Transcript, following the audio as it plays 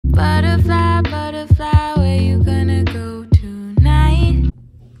Butterfly, butterfly, where you gonna go tonight?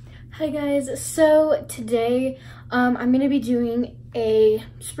 Hi guys, so today I'm gonna be doing a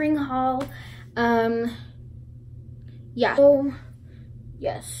spring haul. Yeah, so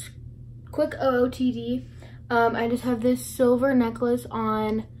yes, quick OOTD. I just have this silver necklace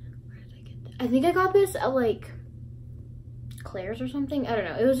on. Where did I get that? I think I got this at like Claire's or something. I don't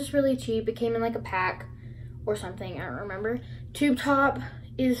know. It was just really cheap. It came in like a pack or something. I don't remember. Tube top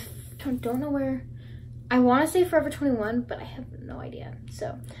is, don't know where. I want to say Forever 21, but I have no idea.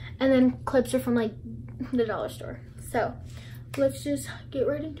 So, and then clips are from like the dollar store. So let's just get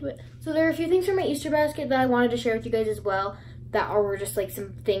right into it. So there are a few things from my Easter basket that I wanted to share with you guys as well, that are just like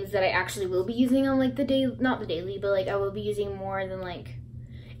some things that I actually will be using on like the day, not the daily, but like I will be using more than like,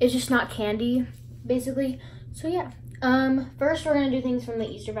 it's just not candy basically. So yeah, first we're gonna do things from the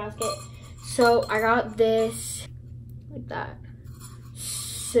Easter basket. So I got this like that.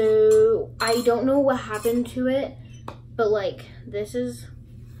 So I don't know what happened to it, but like this is,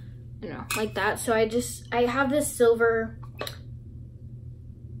 you know, like that. So I have this silver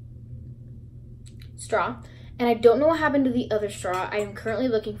straw, and I don't know what happened to the other straw. I am currently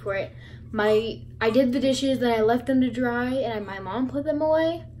looking for it. I did the dishes, then I left them to dry, and my mom put them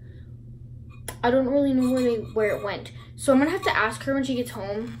away. I don't really know where it went. So I'm gonna have to ask her when she gets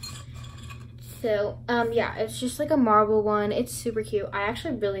home. So, yeah, it's just like a marble one. It's super cute. I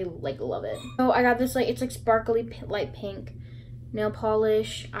actually really like love it. So I got this like, it's like sparkly light pink nail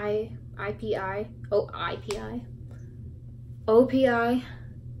polish, IPI, OPI.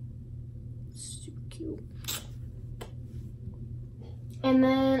 Super cute. And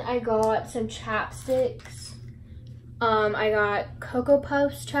then I got some chapsticks. I got Cocoa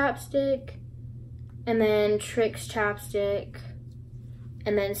Puffs chapstick, and then Trix chapstick,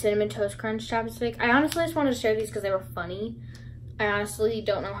 and then Cinnamon Toast Crunch chapstick. I honestly just wanted to share these because they were funny. I honestly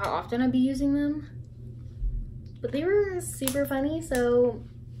don't know how often I'd be using them, but they were super funny. So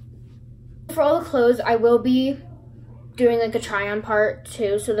for all the clothes, I will be doing like a try on part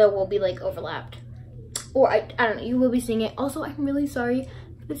too, so that will be like overlapped. Or I don't know, you will be seeing it. Also, I'm really sorry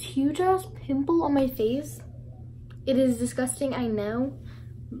for this huge ass pimple on my face. It is disgusting, I know,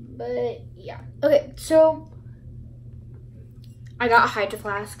 but yeah. Okay, so I got a Hydro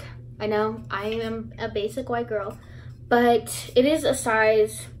Flask. I know, I am a basic white girl, but it is a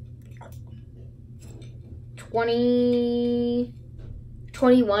size 21.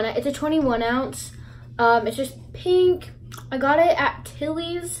 It's a 21 ounce. It's just pink. I got it at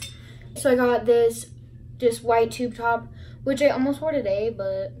Tilly's. So I got this white tube top, which I almost wore today,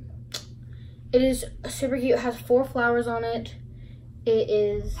 but it is super cute. It has 4 flowers on it. It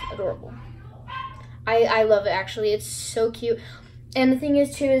is adorable. I love it, actually. It's so cute. And the thing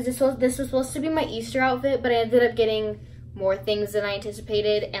is too, is this was supposed to be my Easter outfit, but I ended up getting more things than I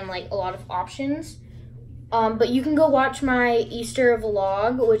anticipated and like a lot of options. But you can go watch my Easter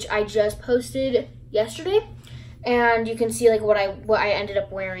vlog, which I just posted yesterday, and you can see like what I ended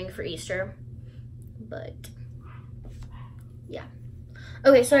up wearing for Easter. But yeah.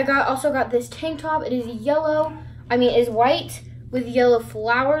 Okay, so I also got this tank top. It is yellow. I mean, it is white with yellow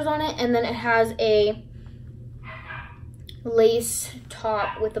flowers on it, and then it has a lace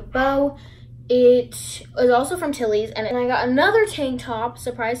top with a bow. It is also from Tilly's, and I got another tank top,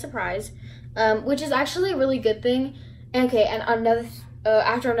 surprise, surprise, which is actually a really good thing. Okay, and another,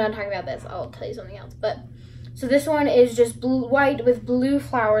 after I'm done talking about this, I'll tell you something else. But, so this one is just white with blue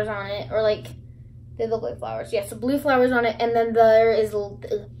flowers on it, or like, they look like flowers. Yeah, so blue flowers on it, and then there is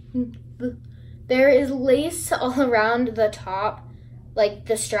lace all around the top, like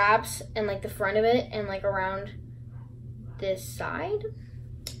the straps and like the front of it, and like around this side,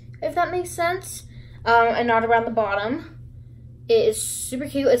 if that makes sense, and not around the bottom. It is super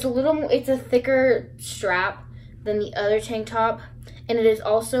cute. It's a thicker strap than the other tank top, and it is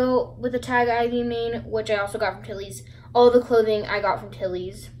also with the tag Ivy Mane, which I also got from Tilly's. All the clothing I got from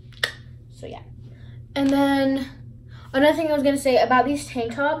Tilly's. So yeah. And then another thing I was gonna say about these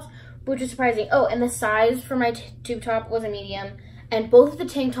tank tops, which is surprising. Oh, and the size for my tube top was a medium, and both of the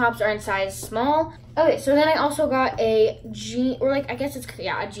tank tops are in size small. Okay, so then I also got a jean, or like, I guess it's,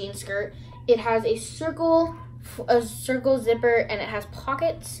 yeah, a jean skirt. It has a circle zipper, and it has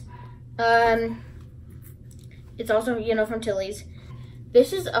pockets. It's also, you know, from Tilly's.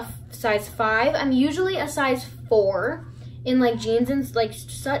 This is a size 5. I'm usually a size 4 in like jeans and like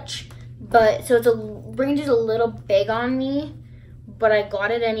such, but so range is a little big on me, but I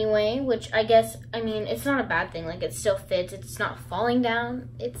got it anyway, which I guess, I mean, it's not a bad thing. Like, it still fits. It's not falling down.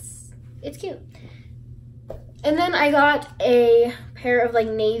 It's cute. And then I got a pair of like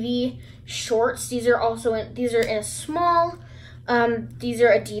navy shorts. These are in a small. These are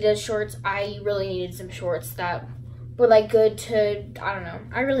Adidas shorts. I really needed some shorts that were like good to, I don't know.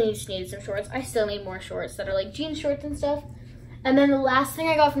 I really just needed some shorts. I still need more shorts that are like jean shorts and stuff. And then the last thing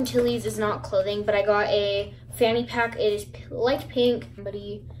I got from Tilly's is not clothing, but I got a fanny pack. It is light pink.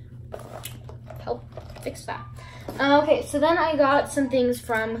 Somebody help fix that. Okay, so then I got some things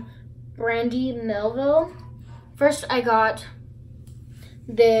from Brandy Melville. First, I got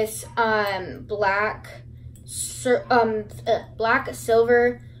this black,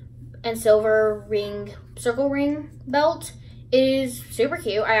 silver, and silver circle ring belt. It is super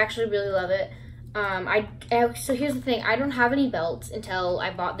cute. I actually really love it. So here's the thing. I don't have any belts until I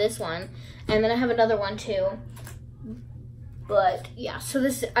bought this one, and then I have another one too. But yeah, so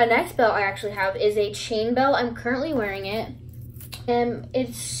this next belt I actually have is a chain belt. I'm currently wearing it, and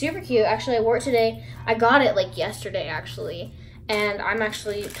it's super cute. Actually, I wore it today. I got it like yesterday actually, and I'm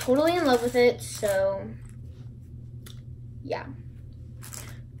actually totally in love with it. So yeah.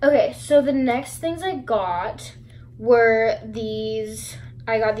 Okay, so the next things I got were these.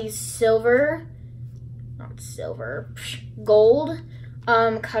 I got these gold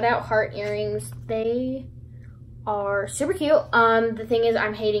cutout heart earrings. They are super cute. The thing is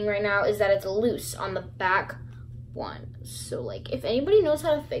I'm hating right now is that it's loose on the back one. So like if anybody knows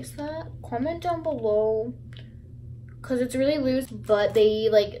how to fix that, comment down below, because it's really loose, but they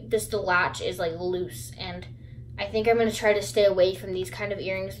like the latch is like loose, and I think I'm gonna try to stay away from these kind of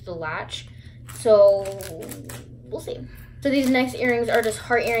earrings with the latch. So we'll see. So these next earrings are just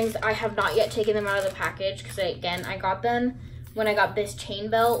heart earrings. I have not yet taken them out of the package because again, I got them when I got this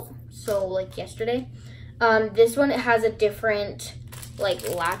chain belt, so like yesterday. This one, it has a different like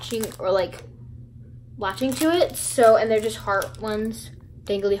latching to it. So, and they're just heart ones,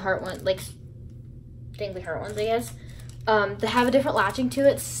 dangly heart ones, I guess. They have a different latching to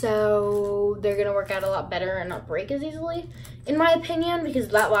it, so they're gonna work out a lot better and not break as easily, in my opinion, because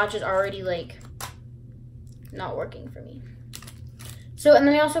that latch is already like not working for me. So, and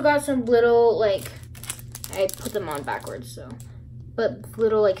then I also got some little like, I put them on backwards, so, but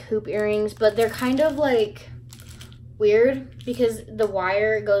little like hoop earrings, but they're kind of like weird because the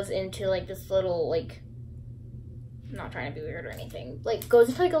wire goes into like this little like, I'm not trying to be weird or anything, like goes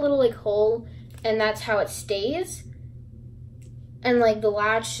into like a little like hole, and that's how it stays. And like the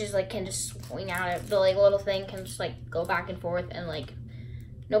latch is like can just swing out, the like little thing can just like go back and forth and like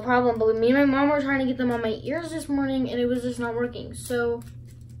no problem. But me and my mom were trying to get them on my ears this morning and it was just not working, so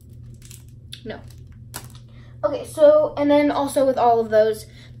no. Okay, so, and then also with all of those,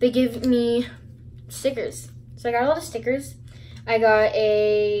 they give me stickers. So I got a lot of stickers. I got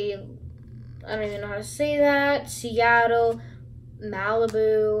a, I don't even know how to say that, Seattle,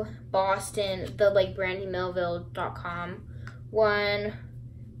 Malibu, Boston, the like brandymelville.com one,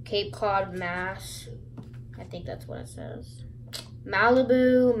 Cape Cod, Mass, I think that's what it says,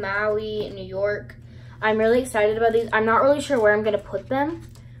 Malibu, Maui, New York. I'm really excited about these. I'm not really sure where I'm gonna put them,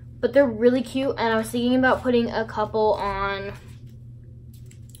 but they're really cute, and I was thinking about putting a couple on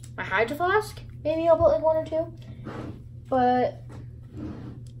my Hydro Flask. Maybe I'll put like one or two, but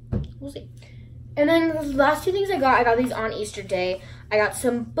we'll see. And then the last two things I got these on Easter Day. I got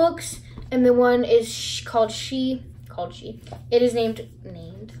some books, and the one is called She. It is named.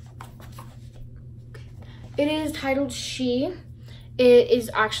 It is titled She. It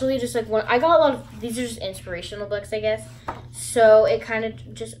is actually just like one. I got a lot of these are just inspirational books, I guess. So it kind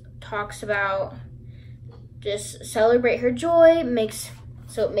of just talks about just celebrate her joy. It makes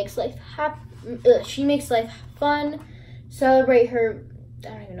life happy. She makes life fun. Celebrate her. I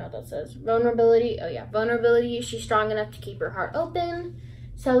don't even know what that says. Vulnerability. Oh yeah, vulnerability. She's strong enough to keep her heart open.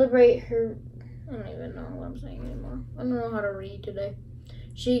 Celebrate her. I don't even know what I'm saying anymore. I don't know how to read today.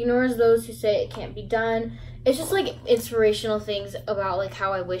 She ignores those who say it can't be done. It's just like inspirational things about like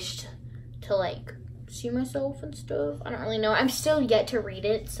how I wished to like see myself and stuff. I don't really know. I'm still yet to read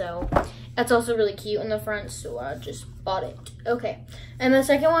it, so that's also really cute in the front, so I just bought it. Okay, and the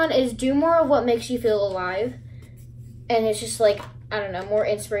second one is do more of what makes you feel alive. And it's just like, I don't know, more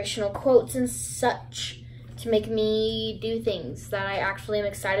inspirational quotes and such to make me do things that I actually am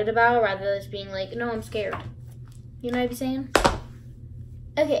excited about rather than just being like, no, I'm scared. You know what I'm saying?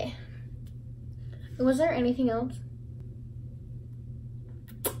 Okay. Was there anything else?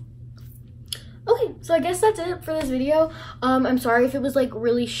 Okay, so I guess that's it for this video. I'm sorry if it was like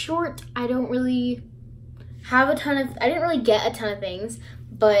really short. I don't really have I didn't really get a ton of things,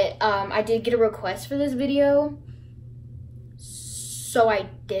 but I did get a request for this video, so I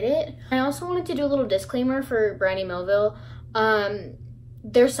did it. I also wanted to do a little disclaimer for Brandy Melville.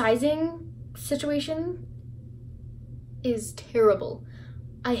 Their sizing situation is terrible.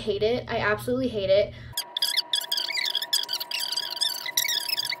 I hate it. I absolutely hate it.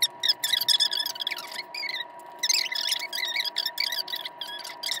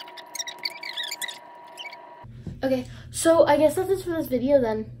 Okay, so I guess that's it for this video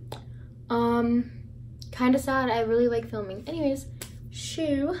then. Kind of sad. I really like filming. Anyways,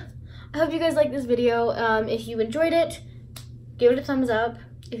 shoo. I hope you guys liked this video. If you enjoyed it, give it a thumbs up.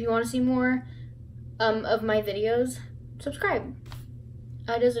 If you want to see more of my videos, subscribe.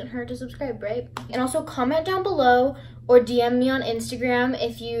 It doesn't hurt to subscribe, right? And also comment down below or DM me on Instagram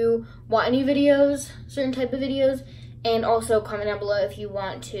if you want any videos, certain type of videos. And also comment down below if you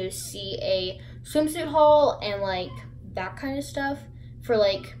want to see a swimsuit haul and like that kind of stuff for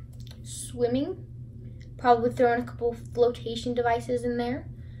like swimming. Probably throw in a couple flotation devices in there.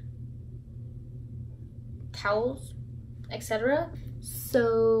 Towels, etc.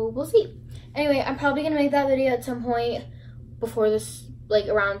 So we'll see. Anyway, I'm probably gonna make that video at some point before this, like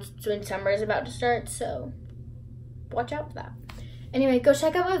around when summer is about to start, so watch out for that. Anyway, go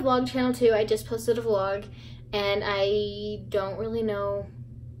check out my vlog channel too. I just posted a vlog and I don't really know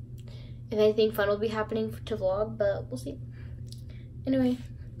if anything fun will be happening to vlog, but we'll see. Anyway,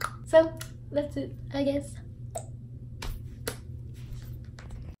 so that's it, I guess.